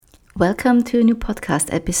Welcome to a new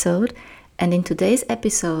podcast episode, and in today's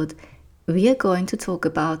episode we are going to talk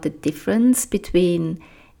about the difference between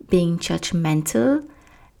being judgmental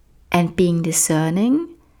and being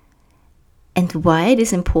discerning, and why it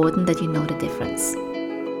is important that you know the difference.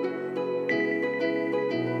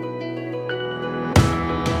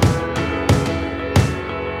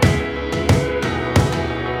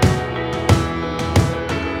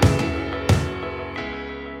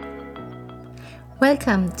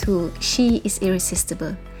 Welcome to She is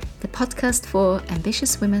Irresistible, the podcast for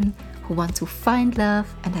ambitious women who want to find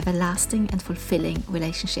love and have a lasting and fulfilling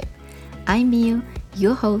relationship. I'm Mio,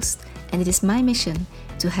 your host, and it is my mission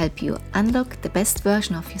to help you unlock the best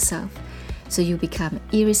version of yourself so you become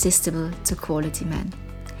irresistible to quality men.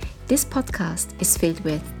 This podcast is filled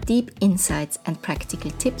with deep insights and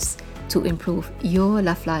practical tips to improve your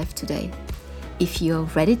love life today. If you're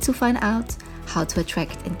ready to find out how to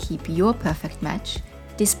attract and keep your perfect match,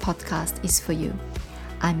 this podcast is for you.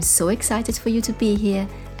 I'm so excited for you to be here,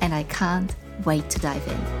 and I can't wait to dive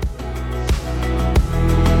in.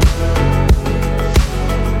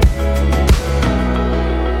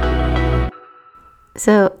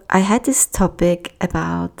 So I had this topic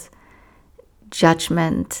about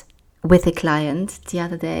judgment with a client the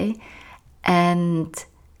other day, and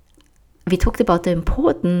we talked about the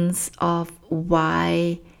importance of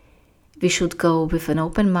why we should go with an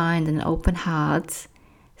open mind and an open heart,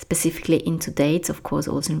 specifically into dates, of course,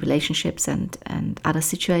 also in relationships and other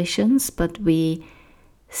situations, but we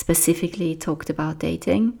specifically talked about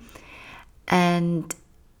dating. And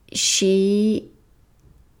she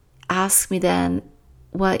asked me then,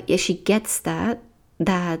 well, yeah, she gets that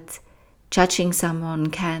judging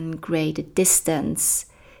someone can create a distance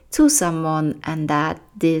to someone, and that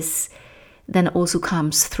this then also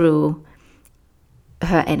comes through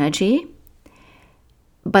her energy.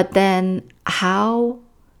 But then how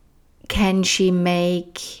can she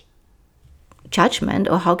make judgment,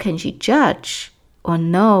 or how can she judge or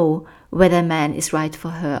know whether a man is right for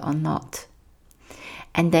her or not?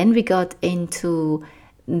 And then we got into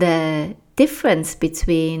the difference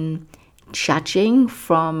between judging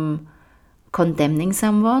from condemning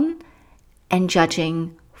someone and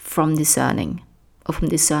judging from discerning or from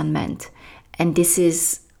discernment. And this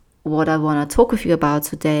is what I want to talk with you about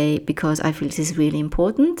today, because I feel this is really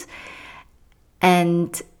important.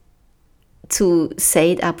 And to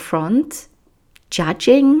say it up front,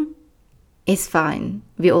 judging is fine.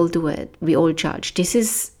 We all do it. We all judge. This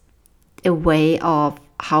is a way of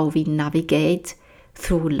how we navigate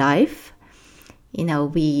through life. You know,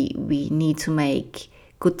 we need to make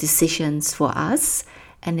good decisions for us,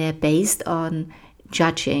 and they're based on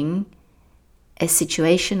judging a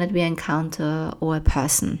situation that we encounter or a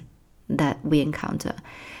person that we encounter.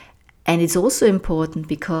 And it's also important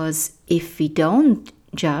because if we don't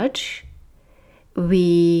judge,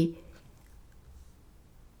 we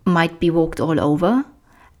might be walked all over,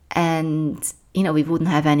 and we wouldn't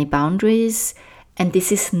have any boundaries, and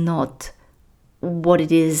this is not what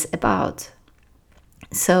it is about.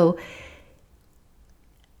 So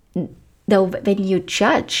though when you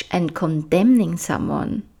judge and condemning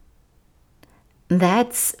someone,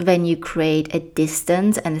 that's when you create a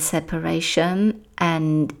distance and a separation,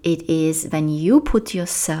 and it is when you put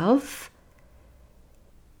yourself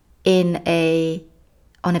on a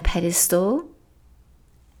pedestal,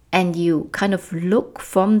 and you kind of look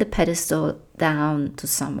from the pedestal down to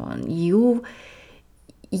someone. You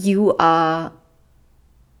are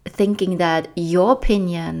thinking that your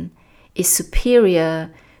opinion is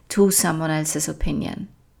superior to someone else's opinion.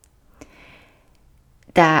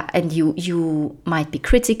 And you might be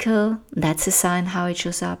critical. That's a sign how it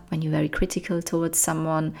shows up, when you're very critical towards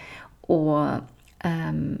someone, or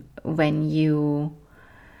when you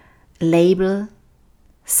label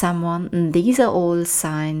someone. And these are all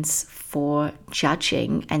signs for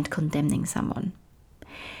judging and condemning someone.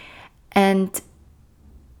 And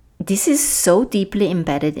this is so deeply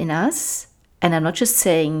embedded in us, and I'm not just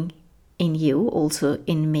saying in you, also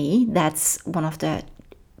in me. That's one of the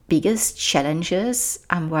biggest challenges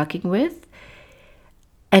I'm working with,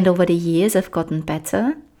 and over the years I've gotten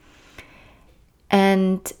better.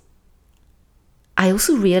 And I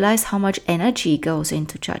also realize how much energy goes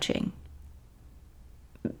into judging,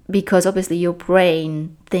 because obviously your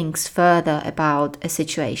brain thinks further about a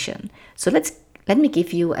situation. So let me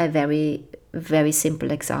give you a very, very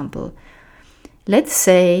simple example. Let's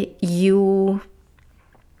say you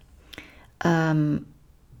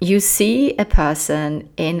see a person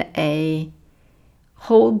in a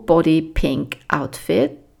whole body pink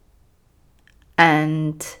outfit,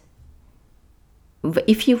 and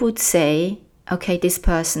if you would say, okay, this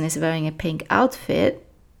person is wearing a pink outfit,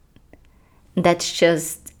 that's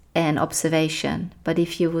just an observation. But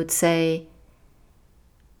if you would say,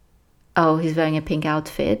 oh, he's wearing a pink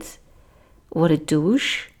outfit, what a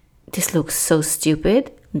douche, this looks so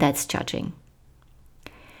stupid, that's judging.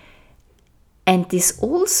 And this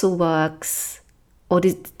also works, or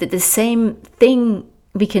the same thing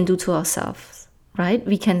we can do to ourselves, right?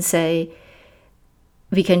 We can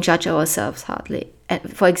judge ourselves hardly.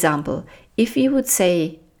 For example, if you would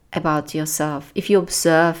say about yourself, if you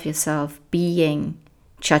observe yourself being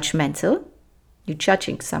judgmental, you're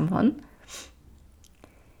judging someone,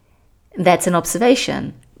 that's an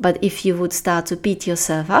observation. But if you would start to beat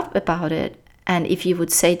yourself up about it, and if you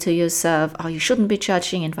would say to yourself, oh, you shouldn't be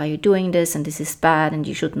judging, and why you're doing this, and this is bad, and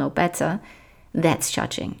you should know better, that's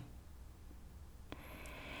judging.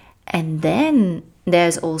 And then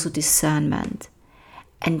there's also discernment.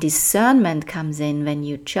 And discernment comes in when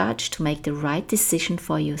you judge to make the right decision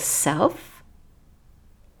for yourself,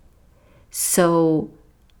 so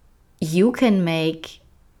you can make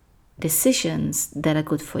decisions that are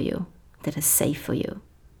good for you, that are safe for you.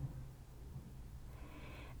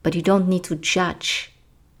 But you don't need to judge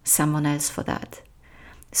someone else for that.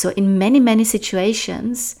 So in many, many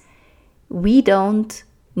situations, we don't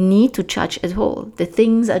need to judge at all. The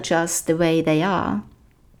things are just the way they are,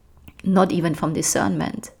 not even from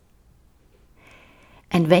discernment.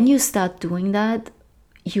 And when you start doing that,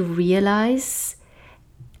 you realize,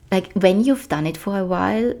 like when you've done it for a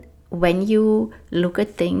while, when you look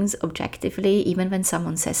at things objectively, even when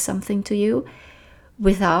someone says something to you,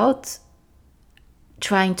 without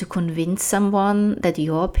trying to convince someone that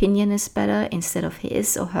your opinion is better instead of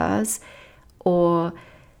his or hers, or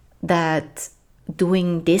that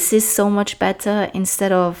doing this is so much better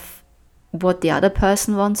instead of what the other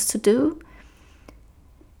person wants to do,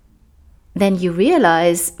 then you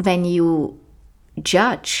realize when you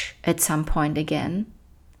judge at some point again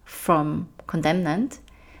from condemnment,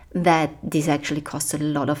 that this actually costs a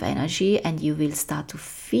lot of energy, and you will start to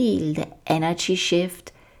feel the energy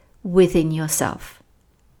shift within yourself.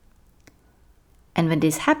 And when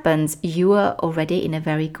this happens, you are already in a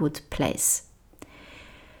very good place.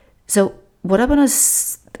 So what I want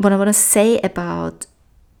to say about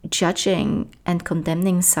judging and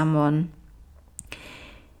condemning someone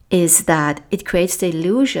is that it creates the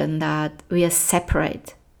illusion that we are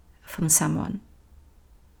separate from someone.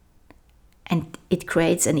 And it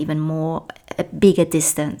creates a bigger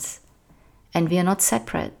distance. And we are not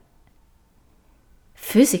separate.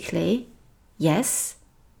 Physically, yes,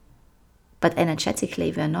 but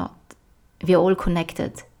energetically we are not. We are all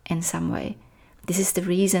connected in some way. This is the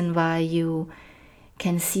reason why you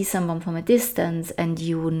can see someone from a distance and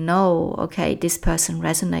you know, okay, this person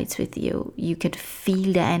resonates with you. You can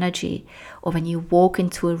feel the energy. Or when you walk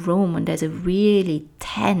into a room and there's a really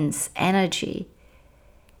tense energy,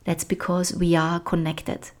 that's because we are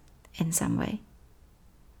connected in some way.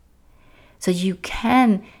 So you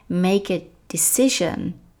can make a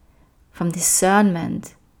decision from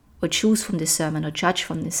discernment, or choose from discernment, or judge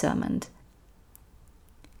from discernment,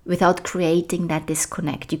 without creating that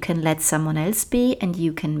disconnect. You can let someone else be, and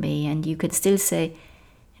you can be, and you can still say,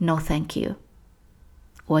 no, thank you,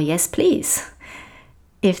 or yes, please,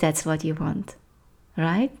 if that's what you want,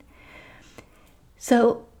 right?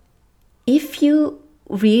 So if you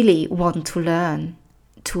really want to learn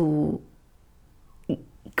to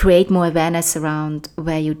create more awareness around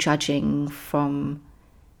where you're judging from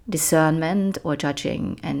discernment, or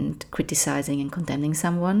judging and criticizing and condemning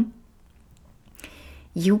someone,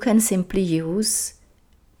 you can simply use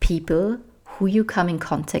people who you come in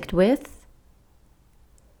contact with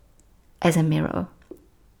as a mirror.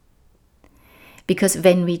 Because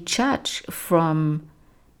when we judge from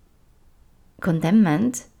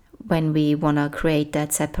condemnment, when we want to create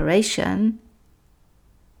that separation,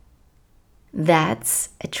 that's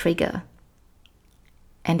a trigger.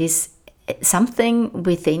 And is something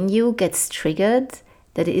within you gets triggered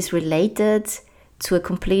that is related to a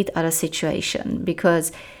complete other situation.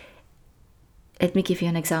 Because, let me give you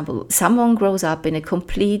an example. Someone grows up in a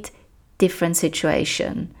complete different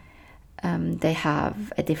situation. They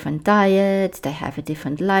have a different diet, they have a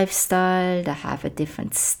different lifestyle, they have a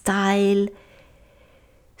different style.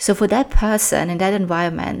 So for that person in that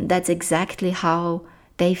environment, that's exactly how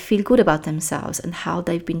they feel good about themselves and how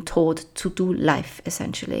they've been taught to do life,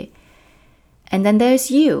 essentially. And then there's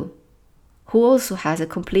you, who also has a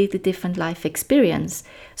completely different life experience.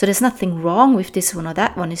 So there's nothing wrong with this one or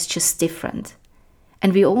that one, it's just different.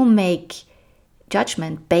 And we all make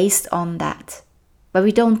judgment based on that. But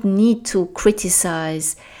we don't need to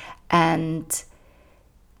criticize and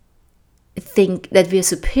think that we're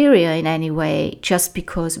superior in any way just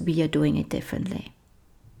because we are doing it differently.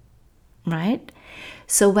 right?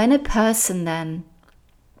 So when a person then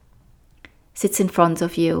sits in front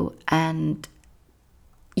of you and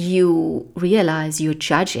you realize you're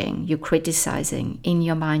judging, you're criticizing in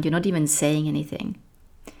your mind, you're not even saying anything,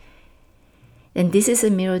 then this is a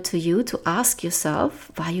mirror to you to ask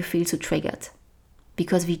yourself why you feel so triggered.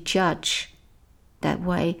 Because we judge that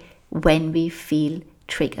way when we feel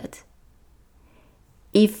triggered.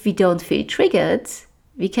 If we don't feel triggered,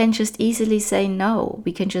 we can just easily say no.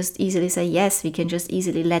 We can just easily say yes. We can just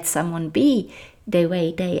easily let someone be the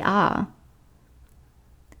way they are,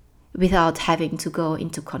 without having to go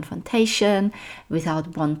into confrontation,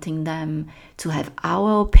 without wanting them to have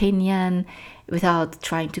our opinion, without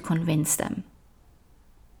trying to convince them.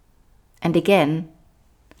 And again,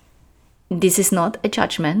 this is not a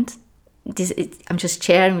judgment. I'm just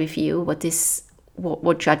sharing with you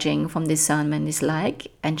what judging from discernment is like,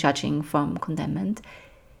 and judging from condemnment.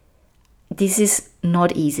 This is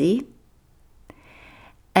not easy,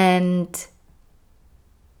 and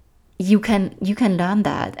you can learn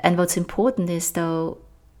that. And what's important is, though,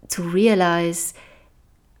 to realize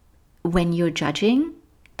when you're judging,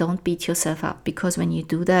 don't beat yourself up, because when you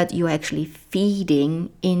do that, you're actually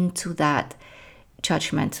feeding into that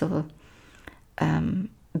judgmental,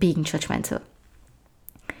 being judgmental.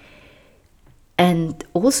 And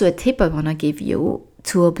also a tip I want to give you,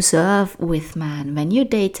 to observe with man. When you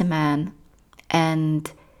date a man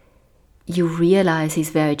and you realize he's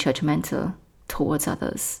very judgmental towards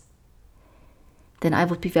others, then I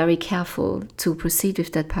would be very careful to proceed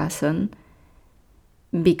with that person,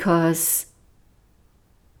 because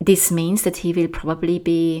this means that he will probably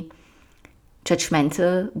be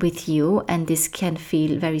judgmental with you, and this can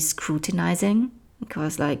feel very scrutinizing,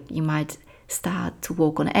 because you might start to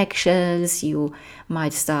walk on eggshells, you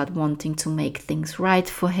might start wanting to make things right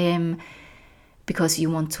for him because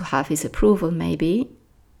you want to have his approval, maybe.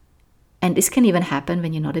 And this can even happen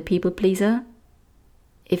when you're not a people pleaser,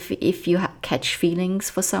 if you catch feelings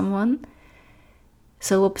for someone.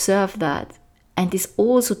 So observe that. And this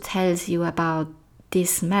also tells you about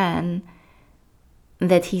this man,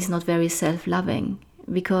 that he's not very self-loving,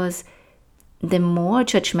 because the more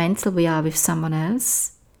judgmental we are with someone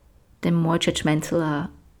else, the more judgmental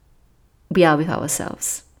we are with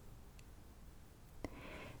ourselves.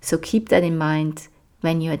 So keep that in mind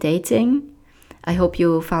when you're dating. I hope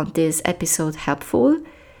you found this episode helpful.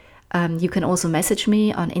 You can also message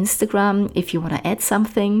me on Instagram if you want to add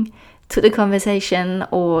something to the conversation,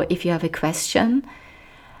 or if you have a question.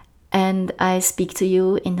 And I speak to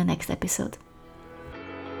you in the next episode.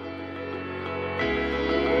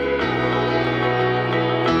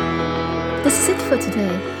 This is it for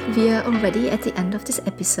today. We are already at the end of this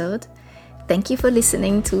episode. Thank you for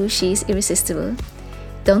listening to She's Irresistible.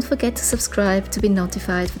 Don't forget to subscribe to be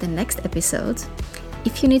notified for the next episode.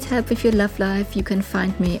 If you need help with your love life, you can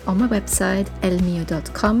find me on my website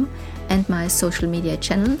elmio.com and my social media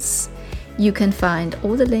channels. You can find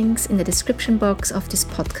all the links in the description box of this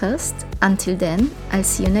podcast. Until then, I'll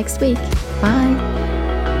see you next week.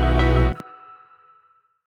 Bye.